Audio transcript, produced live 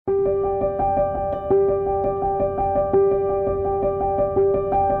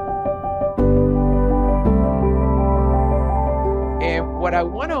I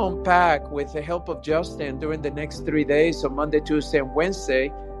want to unpack with the help of Justin during the next 3 days on Monday, Tuesday, and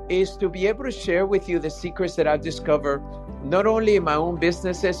Wednesday is to be able to share with you the secrets that I've discovered, not only in my own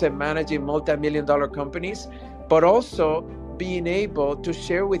businesses and managing multi-million-dollar companies, but also being able to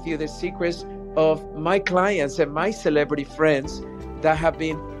share with you the secrets of my clients and my celebrity friends that have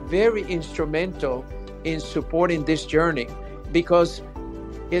been very instrumental in supporting this journey, because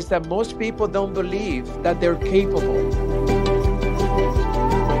it's that most people don't believe that they're capable.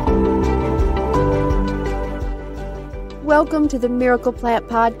 Welcome to the Miracle Plant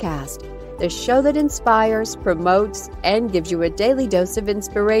Podcast, the show that inspires, promotes, and gives you a daily dose of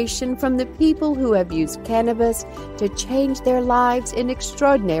inspiration from the people who have used cannabis to change their lives in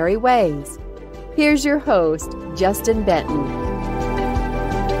extraordinary ways. Here's your host, Justin Benton.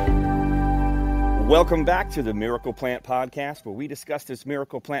 Welcome back to the Miracle Plant Podcast, where we discuss this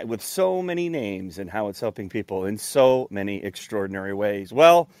miracle plant with so many names and how it's helping people in so many extraordinary ways.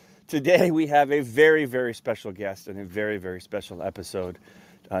 Well, today we have a very, very special guest and a very, very special episode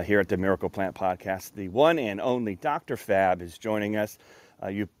here at the Miracle Plant Podcast. The one and only Dr. Fab is joining us.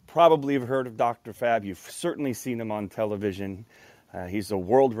 You probably have heard of Dr. Fab. You've certainly seen him on television. He's a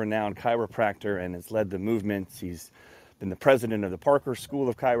world-renowned chiropractor and has led the movement. He's been the president of the Parker School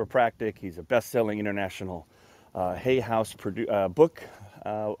of Chiropractic. He's a best-selling international Hay House book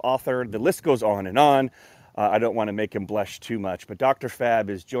author. The list goes on and on. I don't want to make him blush too much, but Dr. Fab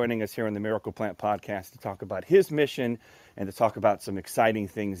is joining us here on the Miracle Plant Podcast to talk about his mission and to talk about some exciting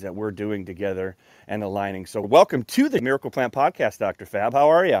things that we're doing together and aligning. So welcome to the Miracle Plant Podcast, Dr. Fab. How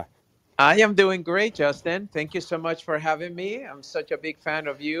are you? I am doing great, Justin. Thank you so much for having me. I'm such a big fan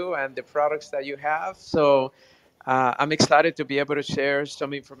of you and the products that you have. So I'm excited to be able to share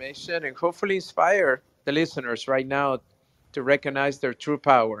some information and hopefully inspire the listeners right now to recognize their true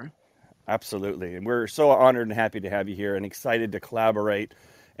power. Absolutely. And we're so honored and happy to have you here and excited to collaborate.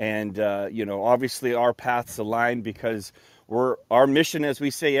 And, obviously our paths align because our mission, as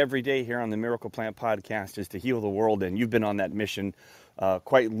we say every day here on the Miracle Plant Podcast, is to heal the world. And you've been on that mission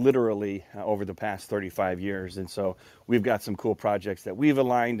quite literally over the past 35 years. And so we've got some cool projects that we've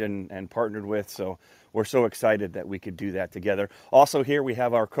aligned and partnered with. So we're so excited that we could do that together. Also here we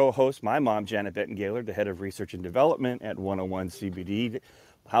have our co-host, my mom, Janet Benton-Gallard, the head of research and development at 101 CBD.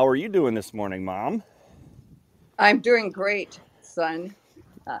 How are you doing this morning, Mom? I'm doing great, son.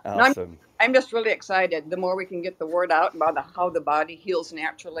 Awesome. I'm just really excited. The more we can get the word out about how the body heals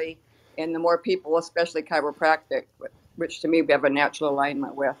naturally, and the more people, especially chiropractic, which to me we have a natural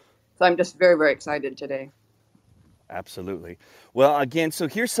alignment with. So I'm just very, very excited today. Absolutely. Well, again, so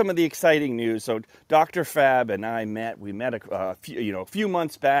here's some of the exciting news. So Dr. Fab and I met. We met a few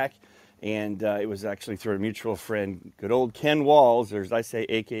months back. And it was actually through a mutual friend, good old Ken Walls, or as I say,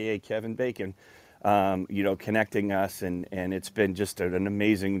 AKA Kevin Bacon, connecting us. And it's been just an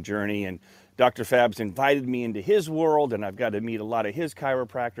amazing journey. And Dr. Fab's invited me into his world, and I've got to meet a lot of his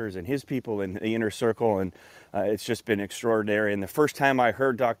chiropractors and his people in the inner circle. And it's just been extraordinary. And the first time I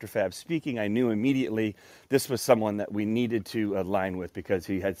heard Dr. Fab speaking, I knew immediately this was someone that we needed to align with because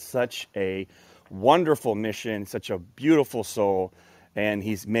he had such a wonderful mission, such a beautiful soul. And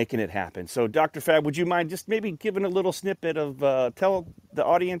he's making it happen. So, Dr. Fab, would you mind just maybe giving a little snippet of, tell the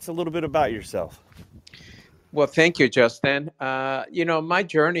audience a little bit about yourself? Well, thank you, Justin. My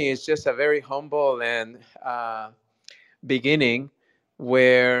journey is just a very humble and beginning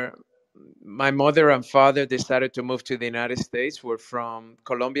where my mother and father decided to move to the United States. We're from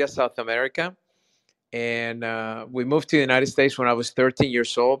Colombia, South America. And we moved to the United States when I was 13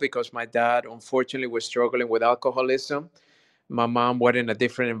 years old because my dad, unfortunately, was struggling with alcoholism. My mom was in a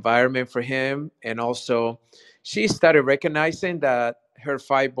different environment for him. And also, she started recognizing that her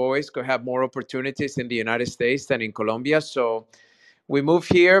 5 boys could have more opportunities in the United States than in Colombia. So we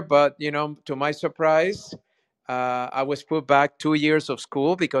moved here. But, to my surprise, I was put back 2 years of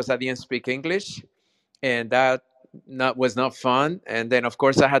school because I didn't speak English. And that was not fun. And then, of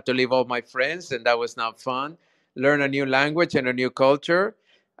course, I had to leave all my friends. And that was not fun. Learn a new language and a new culture.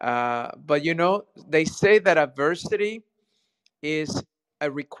 But, they say that adversity is a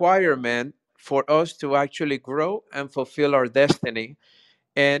requirement for us to actually grow and fulfill our destiny.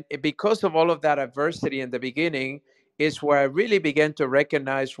 And because of all of that adversity in the beginning is where I really began to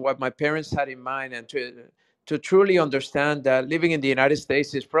recognize what my parents had in mind and to truly understand that living in the United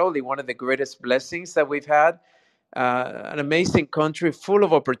States is probably one of the greatest blessings that we've had. An amazing country full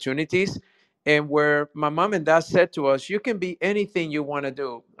of opportunities, and where my mom and dad said to us, you can be anything you want to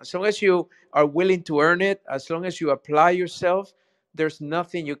do. As long as you are willing to earn it, as long as you apply yourself, there's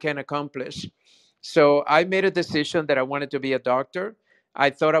nothing you can accomplish. So I made a decision that I wanted to be a doctor. I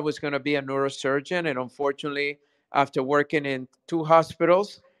thought I was going to be a neurosurgeon, and unfortunately, after working in two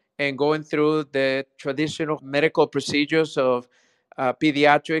hospitals and going through the traditional medical procedures of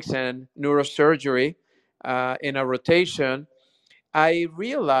pediatrics and neurosurgery in a rotation, I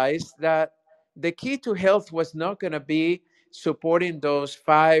realized that the key to health was not going to be supporting those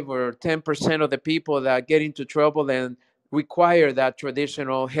 5 or 10% of the people that get into trouble and require that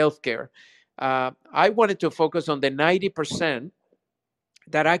traditional healthcare. I wanted to focus on the 90%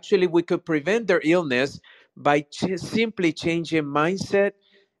 that actually we could prevent their illness by simply changing mindset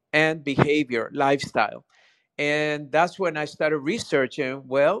and behavior, lifestyle. And that's when I started researching,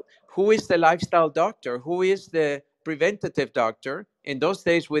 well, who is the lifestyle doctor? Who is the preventative doctor? In those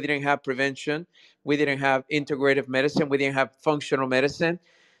days, we didn't have prevention. We didn't have integrative medicine. We didn't have functional medicine.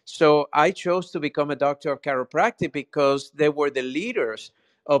 So I chose to become a doctor of chiropractic because they were the leaders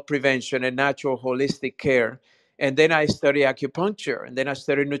of prevention and natural holistic care. And then I studied acupuncture, and then I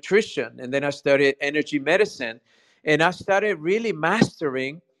studied nutrition, and then I studied energy medicine. And I started really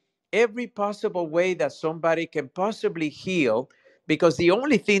mastering every possible way that somebody can possibly heal, because the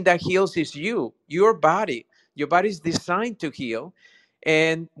only thing that heals is you, your body. Your body is designed to heal.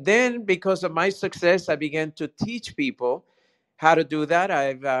 And then because of my success, I began to teach people how to do that.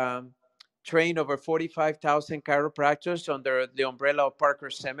 I've trained over 45,000 chiropractors under the umbrella of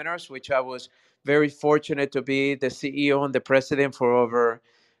Parker Seminars, which I was very fortunate to be the CEO and the president for over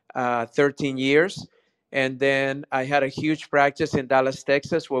 13 years. And then I had a huge practice in Dallas,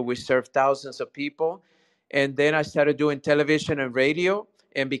 Texas, where we served thousands of people. And then I started doing television and radio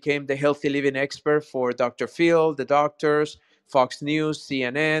and became the healthy living expert for Dr. Phil, the doctors, Fox News,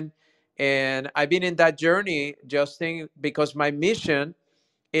 CNN. And I've been in that journey, Justin, because my mission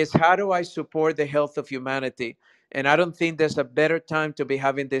is how do I support the health of humanity? And I don't think there's a better time to be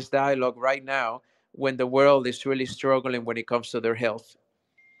having this dialogue right now when the world is really struggling when it comes to their health.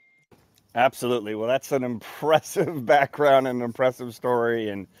 Absolutely. Well, that's an impressive background and an impressive story.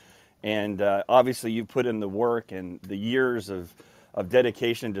 And obviously you put in the work and the years of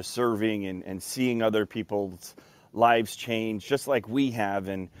dedication to serving and seeing other people's lives change, just like we have.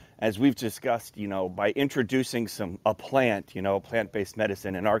 And as we've discussed, by introducing a plant, plant-based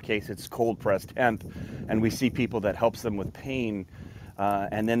medicine, in our case, it's cold-pressed hemp, and we see people that helps them with pain.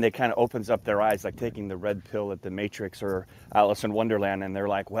 And then they kind of opens up their eyes, like taking the red pill at the Matrix or Alice in Wonderland, and they're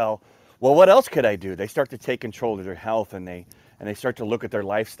like, well, what else could I do? They start to take control of their health, and they start to look at their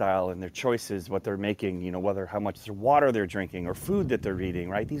lifestyle and their choices, what they're making, whether how much water they're drinking or food that they're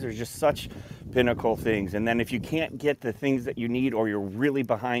eating, right? These are just such pinnacle things. And then if you can't get the things that you need, or you're really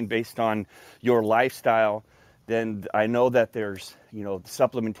behind based on your lifestyle, then I know that there's,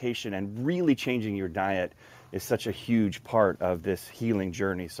 supplementation and really changing your diet is such a huge part of this healing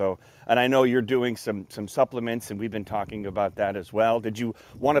journey. So, and I know you're doing some supplements, and we've been talking about that as well. Did you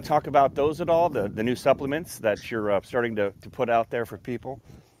want to talk about those at all, the new supplements that you're starting to put out there for people?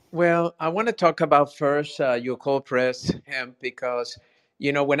 Well, I want to talk about first your cold press hemp, because,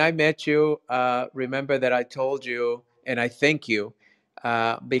 when I met you, remember that I told you, and I thank you,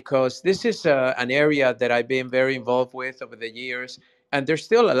 because this is an area that I've been very involved with over the years. And there's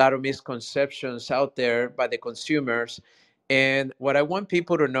still a lot of misconceptions out there by the consumers. And what I want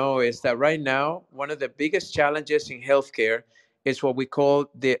people to know is that right now, one of the biggest challenges in healthcare is what we call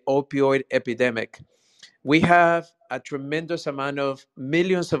the opioid epidemic. We have a tremendous amount of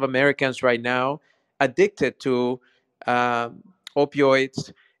millions of Americans right now addicted to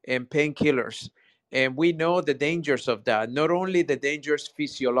opioids and painkillers. And we know the dangers of that, not only the dangers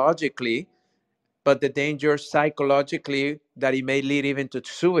physiologically, but the danger psychologically that it may lead even to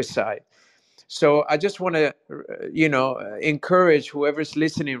suicide. So I just want to, encourage whoever's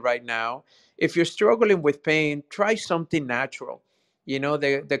listening right now. If you're struggling with pain, try something natural.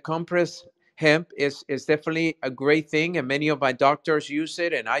 The compressed hemp is definitely a great thing, and many of my doctors use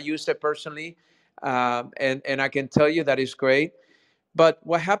it, and I use it personally, and I can tell you that it's great. But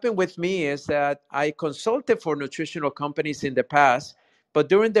what happened with me is that I consulted for nutritional companies in the past, but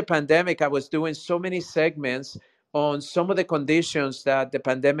during the pandemic, I was doing so many segments on some of the conditions that the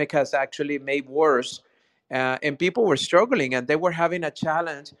pandemic has actually made worse. And people were struggling, and they were having a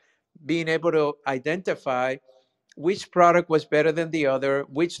challenge being able to identify which product was better than the other,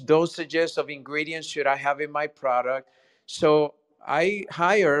 which dosages of ingredients should I have in my product. So I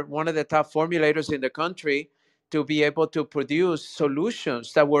hired one of the top formulators in the country to be able to produce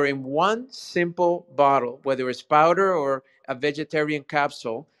solutions that were in one simple bottle, whether it's powder or a vegetarian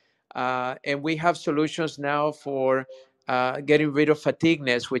capsule. And we have solutions now for getting rid of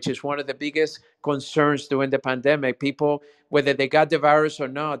fatigueness, which is one of the biggest concerns during the pandemic. People, whether they got the virus or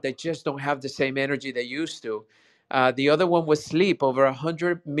not, they just don't have the same energy they used to. The other one was sleep. Over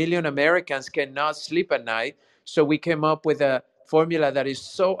 100 million Americans cannot sleep at night. So we came up with a formula that is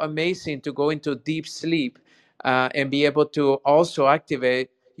so amazing to go into deep sleep and be able to also activate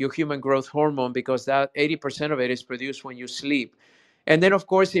your human growth hormone, because that 80% of it is produced when you sleep. And then, of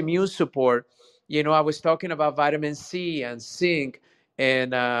course, immune support. I was talking about vitamin C and zinc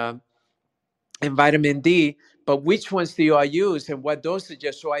and vitamin D, but which ones do I use and what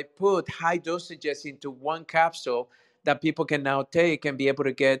dosages? So I put high dosages into one capsule that people can now take and be able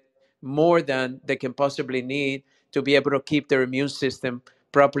to get more than they can possibly need to be able to keep their immune system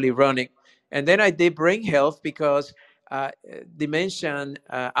properly running. And then I did brain health because dementia,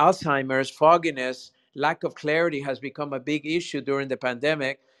 Alzheimer's, fogginess, lack of clarity has become a big issue during the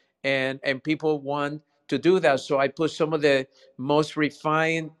pandemic, and people want to do that. So I put some of the most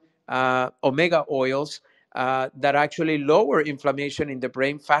refined omega oils that actually lower inflammation in the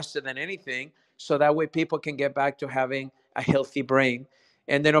brain faster than anything. So that way people can get back to having a healthy brain.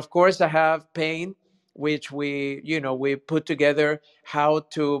 And then, of course, I have pain, which we put together how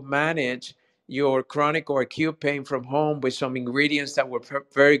to manage your chronic or acute pain from home with some ingredients that were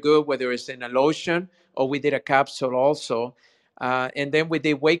very good, whether it's in a lotion or we did a capsule also. And then we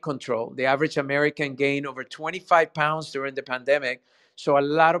did weight control. The average American gained over 25 pounds during the pandemic. So a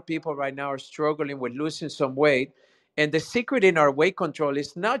lot of people right now are struggling with losing some weight. And the secret in our weight control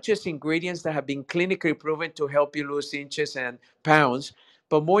is not just ingredients that have been clinically proven to help you lose inches and pounds,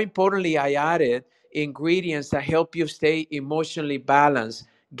 but more importantly, I added ingredients that help you stay emotionally balanced,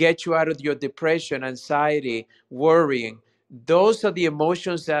 get you out of your depression, anxiety, worrying. Those are the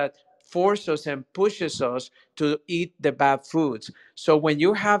emotions that force us and pushes us to eat the bad foods. So when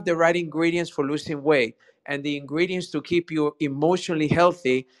you have the right ingredients for losing weight and the ingredients to keep you emotionally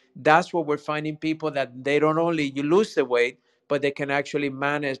healthy, that's what we're finding people that they don't only you lose the weight, but they can actually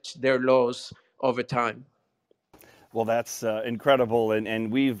manage their loss over time. Well, that's incredible, and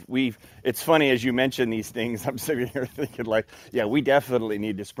we've. It's funny as you mention these things. I'm sitting here thinking, like, yeah, we definitely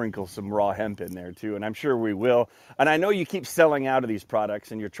need to sprinkle some raw hemp in there too, and I'm sure we will. And I know you keep selling out of these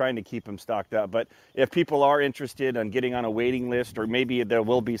products, and you're trying to keep them stocked up. But if people are interested in getting on a waiting list, or maybe there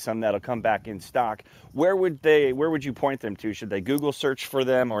will be some that'll come back in stock, where would you point them to? Should they Google search for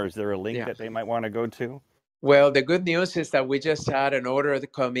them, or is there a link that they might want to go to? Well, the good news is that we just had an order to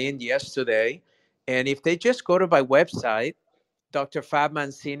come in yesterday. And if they just go to my website,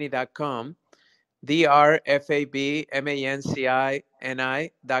 dr-fab-mancini.com,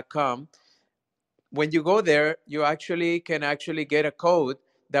 dr-fab-mancini.com, when you go there, you can get a code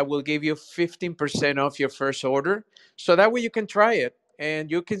that will give you 15% off your first order. So that way you can try it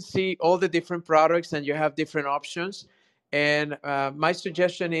and you can see all the different products and you have different options. And my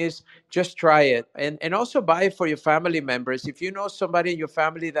suggestion is just try it and also buy it for your family members. If you know somebody in your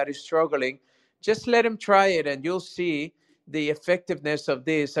family that is struggling, just let them try it and you'll see the effectiveness of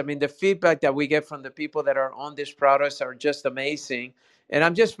this. I mean, the feedback that we get from the people that are on these products are just amazing. And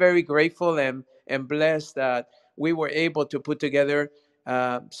I'm just very grateful and blessed that we were able to put together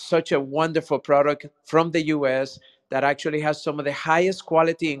such a wonderful product from the US that actually has some of the highest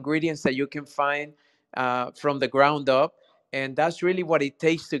quality ingredients that you can find from the ground up. And that's really what it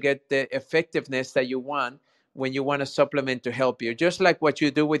takes to get the effectiveness that you want when you want a supplement to help you. Just like what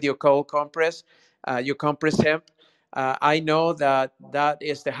you do with your cold compress, your compress hemp. I know that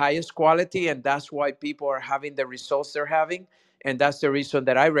is the highest quality, and that's why people are having the results they're having. And that's the reason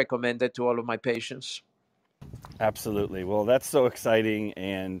that I recommend it to all of my patients. Absolutely. Well, that's so exciting.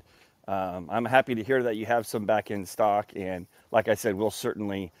 And I'm happy to hear that you have some back in stock. And like I said, we'll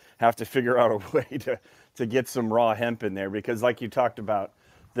certainly have to figure out a way to get some raw hemp in there, because like you talked about,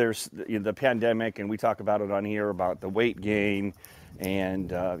 there's the pandemic, and we talk about it on here about the weight gain. And,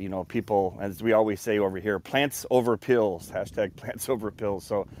 people, as we always say over here, plants over pills, hashtag plants over pills.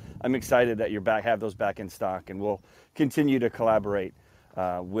 So I'm excited that you're have those back in stock, and we'll continue to collaborate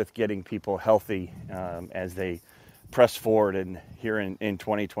with getting people healthy as they press forward here in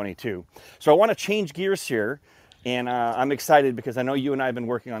 2022. So I want to change gears here, and I'm excited because I know you and I have been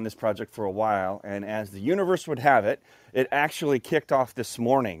working on this project for a while, and as the universe would have it, it actually kicked off this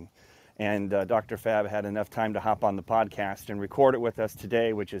morning. And Dr. Fab had enough time to hop on the podcast and record it with us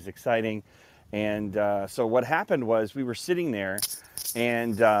today, which is exciting. And so what happened was we were sitting there,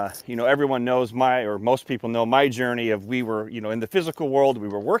 and everyone knows most people know my journey of we were in the physical world. We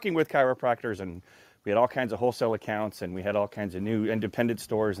were working with chiropractors, and we had all kinds of wholesale accounts, and we had all kinds of new independent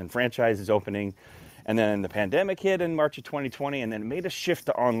stores and franchises opening. And then the pandemic hit in March of 2020, and then it made a shift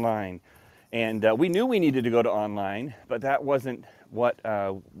to online. And we knew we needed to go to online, but that wasn't what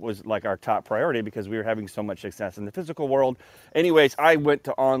was like our top priority, because we were having so much success in the physical world. Anyways, I went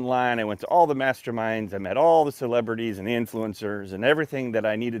to online. I went to all the masterminds. I met all the celebrities and the influencers and everything that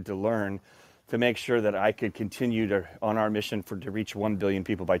I needed to learn to make sure that I could continue on our mission to reach 1 billion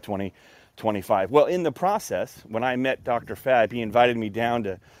people by 2025. Well, in the process, when I met Dr. Fab, he invited me down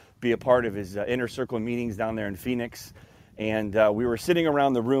to be a part of his inner circle meetings down there in Phoenix. And we were sitting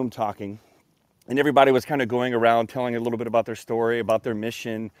around the room talking, and everybody was kind of going around telling a little bit about their story, about their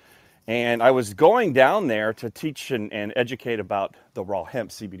mission. And I was going down there to teach and educate about the raw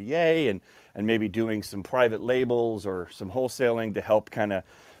hemp CBDA and maybe doing some private labels or some wholesaling to help kind of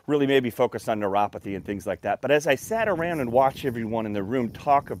really maybe focus on neuropathy and things like that. But as I sat around and watched everyone in the room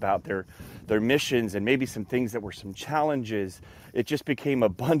talk about their missions and maybe some things that were some challenges, it just became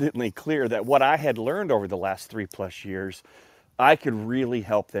abundantly clear that what I had learned over the last 3+ years, I could really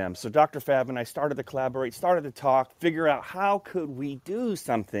help them. So Dr. Fab and I started to collaborate, started to talk, figure out how could we do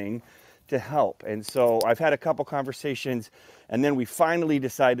something to help. And so I've had a couple conversations, and then we finally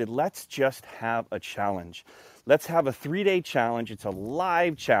decided, let's just have a challenge. Let's have a 3-day challenge. It's a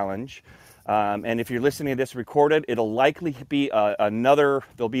live challenge. And if you're listening to this recorded, it'll likely be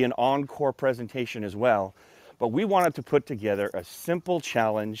there'll be an encore presentation as well. But we wanted to put together a simple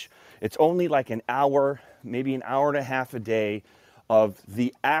challenge. It's only like an hour, maybe an hour and a half a day of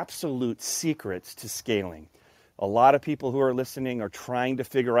the absolute secrets to scaling. A lot of people who are listening are trying to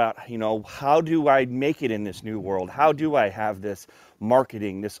figure out, how do I make it in this new world? How do I have this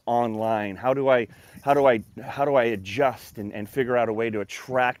marketing, this online? How do I adjust and figure out a way to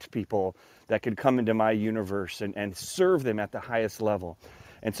attract people that could come into my universe and serve them at the highest level?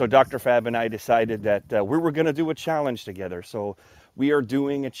 And so Dr. Fab and I decided that we were going to do a challenge together. So we are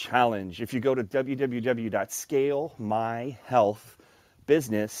doing a challenge. If you go to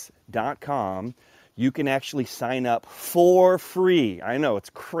www.scalemyhealthbusiness.com, you can actually sign up for free. I know, it's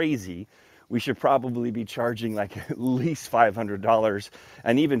crazy. We should probably be charging like at least $500,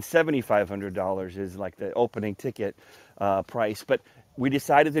 and even $7,500 is like the opening ticket price. But we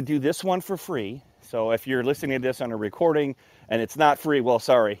decided to do this one for free. So if you're listening to this on a recording and it's not free, well,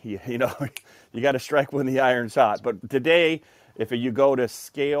 sorry, you got to strike when the iron's hot. But today, if you go to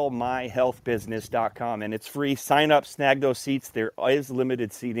scalemyhealthbusiness.com and it's free, sign up, snag those seats. There is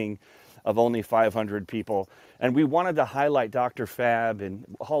limited seating of only 500 people. And we wanted to highlight Dr. Fab and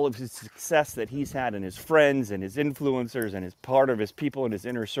all of his success that he's had and his friends and his influencers and his part of his people in his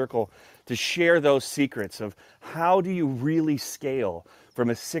inner circle, to share those secrets of how do you really scale from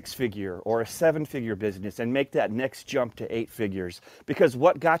a 6-figure or a 7-figure business and make that next jump to 8 figures. Because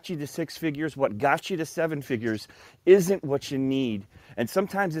what got you to 6 figures, what got you to 7 figures isn't what you need. And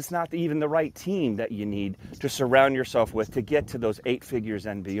sometimes it's not even the right team that you need to surround yourself with to get to those 8 figures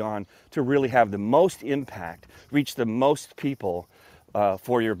and beyond, to really have the most impact, reach the most people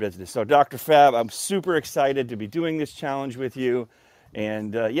for your business. So Dr. Fab, I'm super excited to be doing this challenge with you.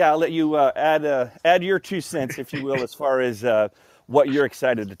 And I'll let you add your 2 cents, if you will, as far as what you're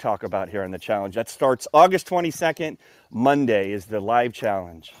excited to talk about here on the challenge. That starts August 22nd. Monday is the live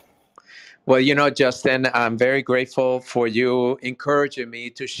challenge. Well, Justin, I'm very grateful for you encouraging me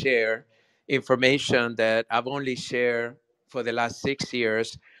to share information that I've only shared for the last 6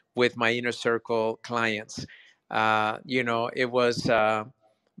 years with my inner circle clients. It was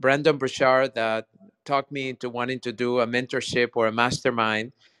Brandon Burchard that talked me into wanting to do a mentorship or a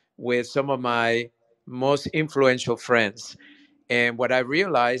mastermind with some of my most influential friends. And what I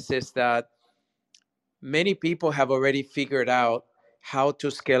realized is that many people have already figured out how to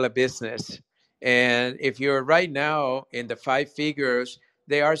scale a business. And if you're right now in the 5 figures,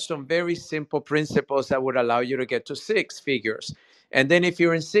 there are some very simple principles that would allow you to get to 6 figures. And then if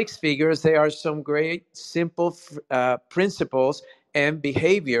you're in 6 figures, there are some great simple principles and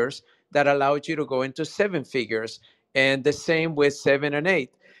behaviors that allow you to go into 7 figures. And the same with 7 and 8.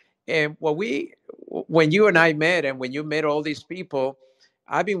 And when you and I met, and when you met all these people,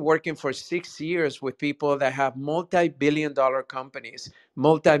 I've been working for 6 years with people that have multi-billion-dollar companies,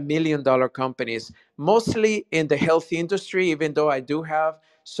 multi-million-dollar companies, mostly in the health industry, even though I do have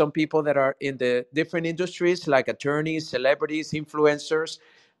some people that are in the different industries like attorneys, celebrities, influencers.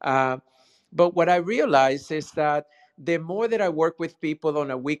 But what I realized is that the more that I work with people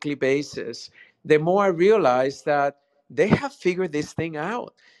on a weekly basis, the more I realize that they have figured this thing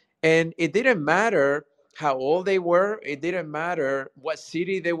out. And it didn't matter how old they were. It didn't matter what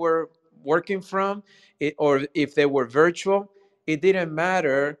city they were working from, or if they were virtual. It didn't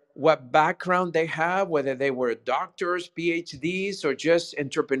matter what background they have, whether they were doctors, PhDs, or just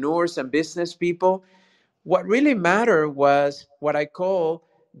entrepreneurs and business people. What really mattered was what I call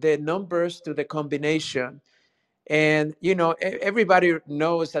the numbers to the combination. And, everybody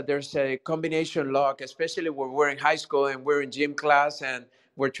knows that there's a combination lock, especially when we're in high school and we're in gym class and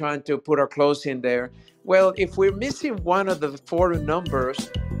we're trying to put our clothes in there. Well, if we're missing one of the 4 numbers,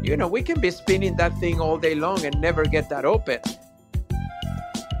 we can be spinning that thing all day long and never get that open.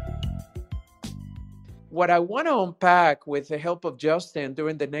 What I want to unpack with the help of Justin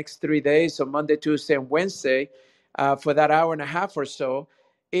during the next 3 days, so Monday, Tuesday, and Wednesday, for that hour and a half or so,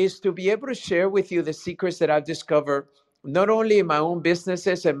 is to be able to share with you the secrets that I've discovered, not only in my own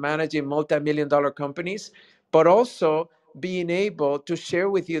businesses and managing multi-million-dollar companies, but also being able to share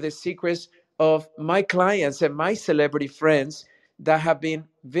with you the secrets of my clients and my celebrity friends that have been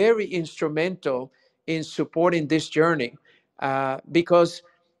very instrumental in supporting this journey. Because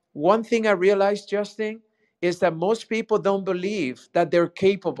one thing I realized, Justin, is that most people don't believe that they're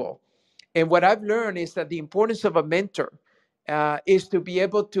capable. And what I've learned is that the importance of a mentor is to be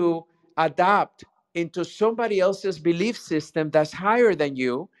able to adapt into somebody else's belief system that's higher than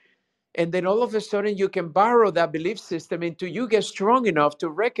you. And then all of a sudden you can borrow that belief system until you get strong enough to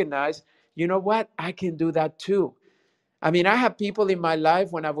recognize, you know what, I can do that too. I mean, I have people in my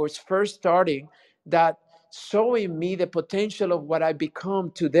life when I was first starting that saw in me the potential of what I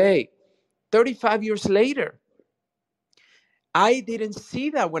become today, 35 years later. I didn't see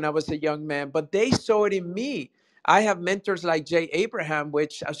that when I was a young man, but they saw it in me. I have mentors like Jay Abraham,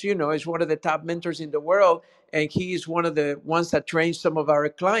 which, as you know, is one of the top mentors in the world. And he is one of the ones that trains some of our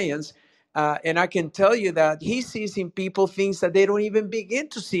clients. And I can tell you that he sees in people things that they don't even begin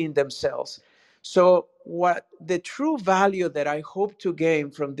to see in themselves. So what the true value that I hope to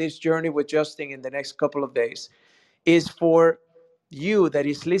gain from this journey with Justin in the next couple of days is for you that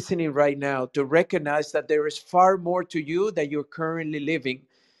is listening right now to recognize that there is far more to you that you're currently living,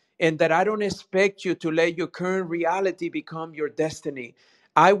 and that I don't expect you to let your current reality become your destiny.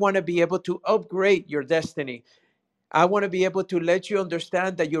 I want to be able to upgrade your destiny. I want to be able to let you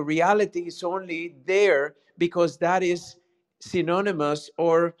understand that your reality is only there because that is synonymous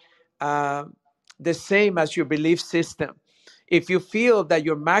or uh, the same as your belief system. If you feel that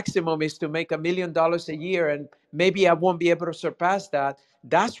your maximum is to make $1 million a year and maybe I won't be able to surpass that,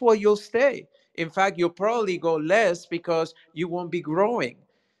 that's where you'll stay. In fact, you'll probably go less because you won't be growing.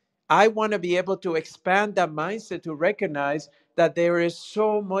 I want to be able to expand that mindset to recognize that there is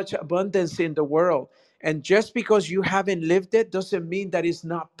so much abundance in the world. And just because you haven't lived it doesn't mean that it's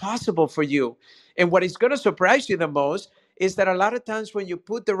not possible for you. And what is going to surprise you the most is that a lot of times when you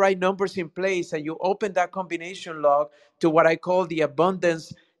put the right numbers in place and you open that combination log to what I call the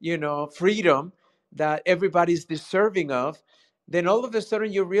abundance, freedom that everybody's deserving of, then all of a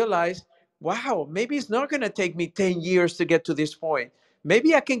sudden you realize, wow, maybe it's not going to take me 10 years to get to this point.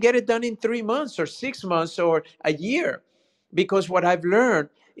 Maybe I can get it done in 3 months or 6 months or a year. Because what I've learned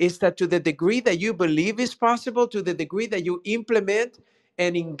is that to the degree that you believe is possible, to the degree that you implement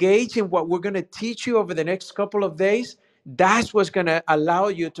and engage in what we're going to teach you over the next couple of days, that's what's going to allow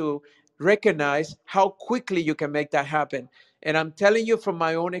you to recognize how quickly you can make that happen. And I'm telling you from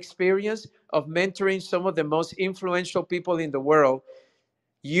my own experience of mentoring some of the most influential people in the world,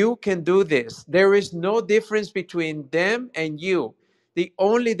 you can do this. There is no difference between them and you. The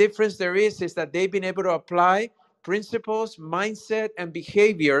only difference there is that they've been able to apply principles, mindset, and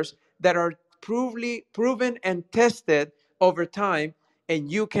behaviors that are proven and tested over time,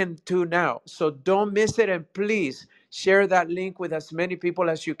 and you can too now. So don't miss it, and please share that link with as many people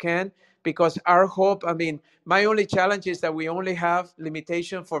as you can, because our hope, my only challenge is that we only have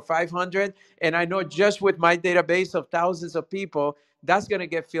limitation for 500, and I know just with my database of thousands of people, that's going to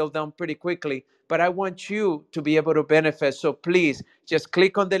get filled down pretty quickly. But I want you to be able to benefit. So please just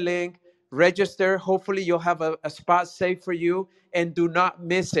click on the link, register. Hopefully you'll have a spot saved for you, and do not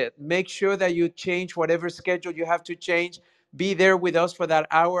miss it. Make sure that you change whatever schedule you have to change. Be there with us for that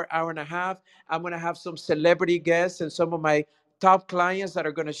hour and a half. I'm going to have some celebrity guests and some of my top clients that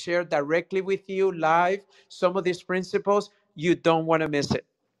are going to share directly with you live some of these principles. You don't want to miss it.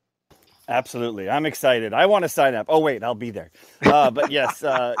 Absolutely. I'm excited. I want to sign up. Oh, wait, I'll be there. But yes,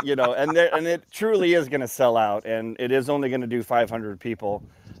 and it truly is going to sell out, and it is only going to do 500 people.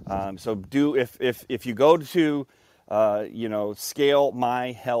 So if you go to,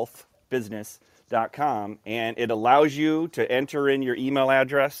 scalemyhealthbusiness.com, and it allows you to enter in your email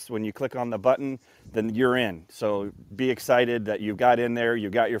address when you click on the button, then you're in. So be excited that you got in there, you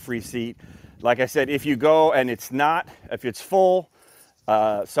got your free seat. Like I said, if you go and if it's full,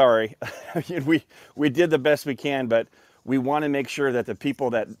 sorry, we did the best we can, but we want to make sure that the people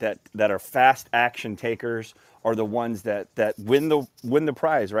that are fast action takers are the ones that win the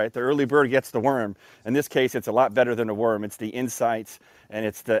prize, right? The early bird gets the worm. In this case, it's a lot better than a worm. It's the insights and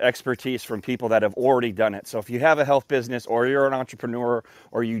it's the expertise from people that have already done it. So if you have a health business, or you're an entrepreneur,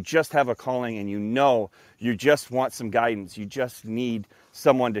 or you just have a calling and you just want some guidance, you just need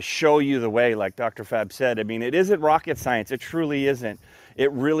someone to show you the way, like Dr. Fab said. It isn't rocket science. It truly isn't.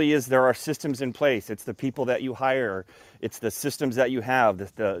 it really is, there are systems in place. It's the people that you hire. It's the systems that you have,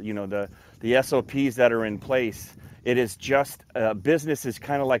 the SOPs that are in place. It is just, business is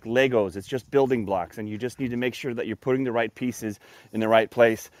kind of like Legos. It's just building blocks, and you just need to make sure that you're putting the right pieces in the right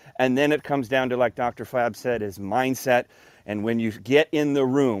place. And then it comes down to, like Dr. Fab said, is mindset. And when you get in the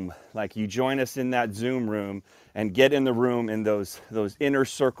room, like you join us in that Zoom room and get in the room in those inner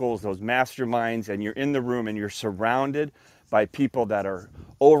circles, those masterminds, and you're in the room and you're surrounded by people that are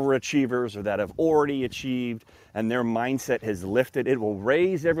overachievers or that have already achieved, and their mindset has lifted, it will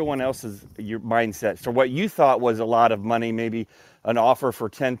raise everyone else's your mindset. So what you thought was a lot of money, maybe an offer for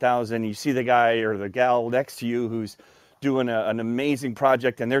 $10,000, you see the guy or the gal next to you who's doing an amazing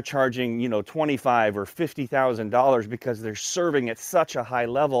project and they're charging, $25,000 or $50,000 because they're serving at such a high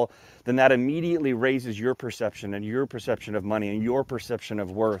level, then that immediately raises your perception and your perception of money and your perception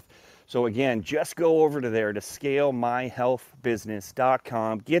of worth. So again, just go over to there to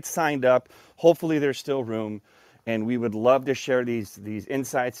scalemyhealthbusiness.com, get signed up. Hopefully there's still room, and we would love to share these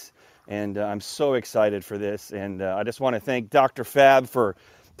insights. And I'm so excited for this. And I just want to thank Dr. Fab for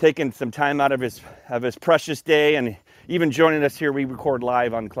taking some time out of his precious day and even joining us here. We record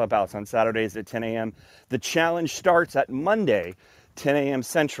live on Clubhouse on Saturdays at 10 a.m. The challenge starts at Monday, 10 a.m.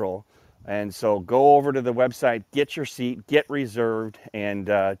 Central. And so go over to the website, get your seat, get reserved, and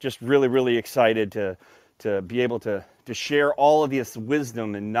just really, really excited to be able to share all of this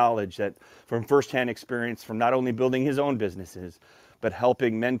wisdom and knowledge that from firsthand experience from not only building his own businesses, but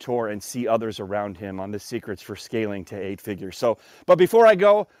helping mentor and see others around him on the secrets for scaling to 8 figures. So, but before I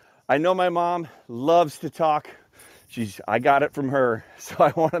go, I know my mom loves to talk. I got it from her, so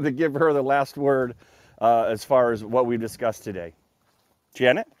I wanted to give her the last word as far as what we discussed today.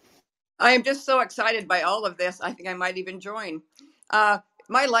 Janet? I am just so excited by all of this. I think I might even join.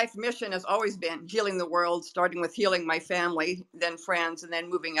 My life mission has always been healing the world, starting with healing my family, then friends, and then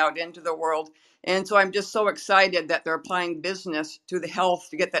moving out into the world. And so I'm just so excited that they're applying business to the health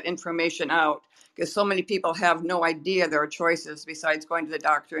to get that information out, because so many people have no idea there are choices besides going to the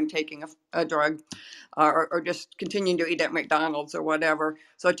doctor and taking a drug or just continuing to eat at McDonald's or whatever.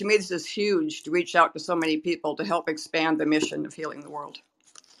 So to me, this is huge to reach out to so many people to help expand the mission of healing the world.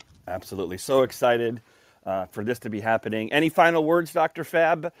 Absolutely. So excited for this to be happening. Any final words, Dr.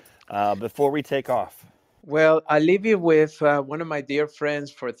 Fab, before we take off? Well, I leave you with one of my dear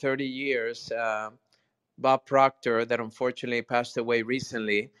friends for 30 years, Bob Proctor, that unfortunately passed away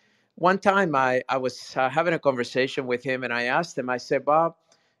recently. One time I was having a conversation with him, and I asked him, I said, Bob,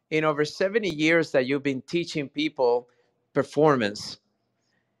 in over 70 years that you've been teaching people performance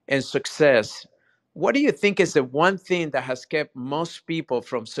and success, what do you think is the one thing that has kept most people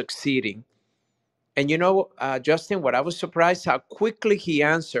from succeeding? And Justin, what I was surprised how quickly he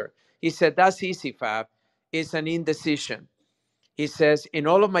answered. He said, that's easy, Fab. It's an indecision. He says, in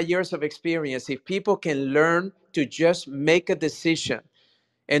all of my years of experience, if people can learn to just make a decision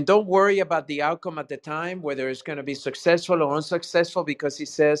and don't worry about the outcome at the time, whether it's going to be successful or unsuccessful, because he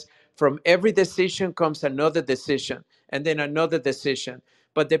says, from every decision comes another decision and then another decision.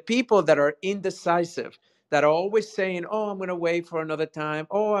 But the people that are indecisive, that are always saying, oh, I'm going to wait for another time.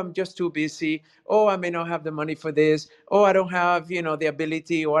 Oh, I'm just too busy. Oh, I may not have the money for this. Oh, I don't have, the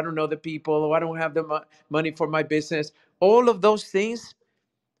ability, or I don't know the people, or I don't have the money for my business. All of those things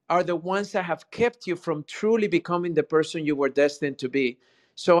are the ones that have kept you from truly becoming the person you were destined to be.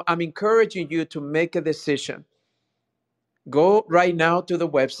 So I'm encouraging you to make a decision. Go right now to the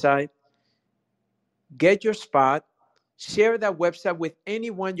website, get your spot, share that website with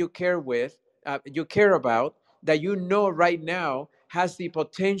anyone you care about, that right now has the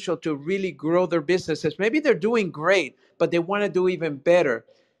potential to really grow their businesses. Maybe they're doing great, but they want to do even better.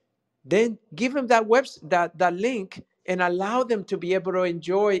 Then give them that link and allow them to be able to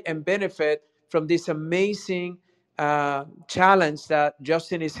enjoy and benefit from this amazing challenge that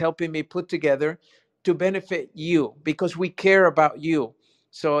Justin is helping me put together to benefit you, because we care about you.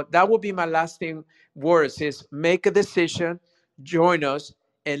 So that will be my lasting words, is make a decision, join us,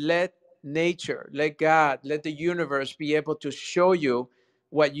 and let nature, let God, let the universe be able to show you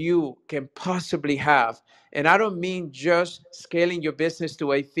what you can possibly have. And I don't mean just scaling your business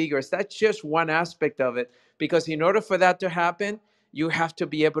to 8 figures. That's just one aspect of it. Because in order for that to happen, you have to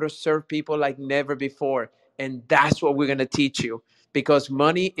be able to serve people like never before. And that's what we're going to teach you, because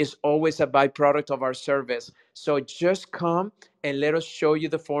money is always a byproduct of our service. So just come and let us show you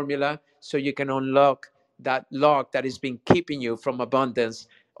the formula so you can unlock that lock that has been keeping you from abundance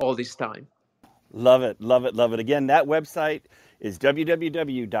all this time. Love it, love it, love it. Again, that website is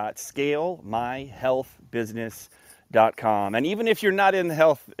www.scalemyhealthbusiness.com. dr-fab-business.com. And even if you're not in the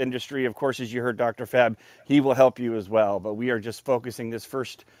health industry, of course, as you heard Dr. Fab, he will help you as well. But we are just focusing this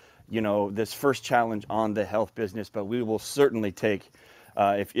first challenge on the health business. But we will certainly take,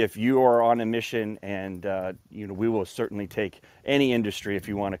 if you are on a mission, and we will certainly take any industry if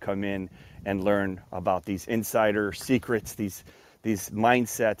you want to come in and learn about these insider secrets, these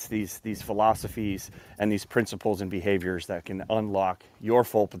mindsets, these philosophies, and these principles and behaviors that can unlock your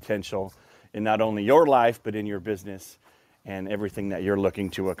full potential in not only your life, but in your business and everything that you're looking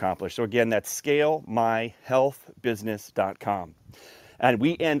to accomplish. So again, that's scalemyhealthbusiness.com. And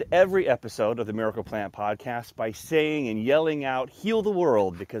we end every episode of the Miracle Plant podcast by saying and yelling out, heal the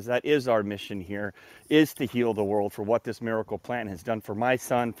world, because that is our mission here, is to heal the world for what this Miracle Plant has done for my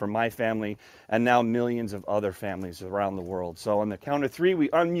son, for my family, and now millions of other families around the world. So on the count of 3, we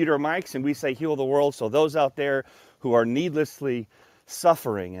unmute our mics and we say, heal the world. So those out there who are needlessly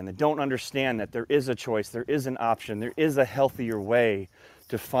suffering and that don't understand that there is a choice, there is an option, there is a healthier way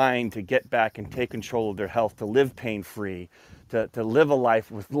to get back and take control of their health, to live pain-free, to live a life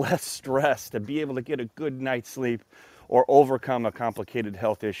with less stress, to be able to get a good night's sleep or overcome a complicated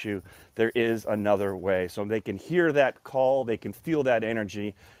health issue, there is another way. So they can hear that call, they can feel that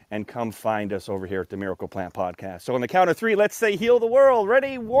energy, and come find us over here at the Miracle Plant Podcast. So on the count of 3, let's say heal the world.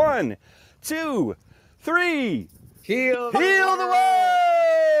 Ready? 1, 2, 3. Heal the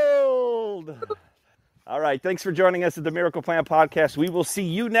world! All right, thanks for joining us at the Miracle Plant Podcast. We will see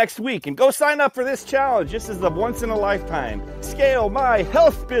you next week. And go sign up for this challenge. This is the once-in-a-lifetime.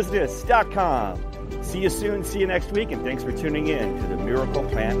 ScaleMyHealthBusiness.com. See you soon. See you next week. And thanks for tuning in to the Miracle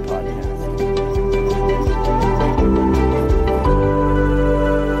Plant Podcast.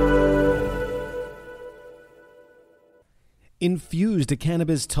 Infused, a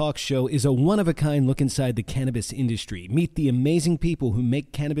cannabis talk show, is a one-of-a-kind look inside the cannabis industry. Meet the amazing people who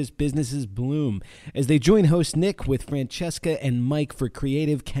make cannabis businesses bloom as they join host Nick with Francesca and Mike for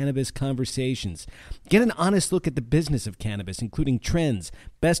creative cannabis conversations. Get an honest look at the business of cannabis, including trends,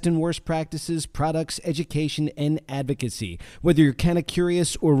 best and worst practices, products, education, and advocacy. Whether you're canna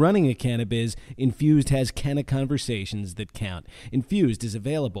curious or running a cannabis, Infused has canna conversations that count. Infused is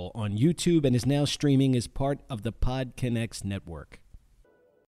available on YouTube and is now streaming as part of the PodConx network.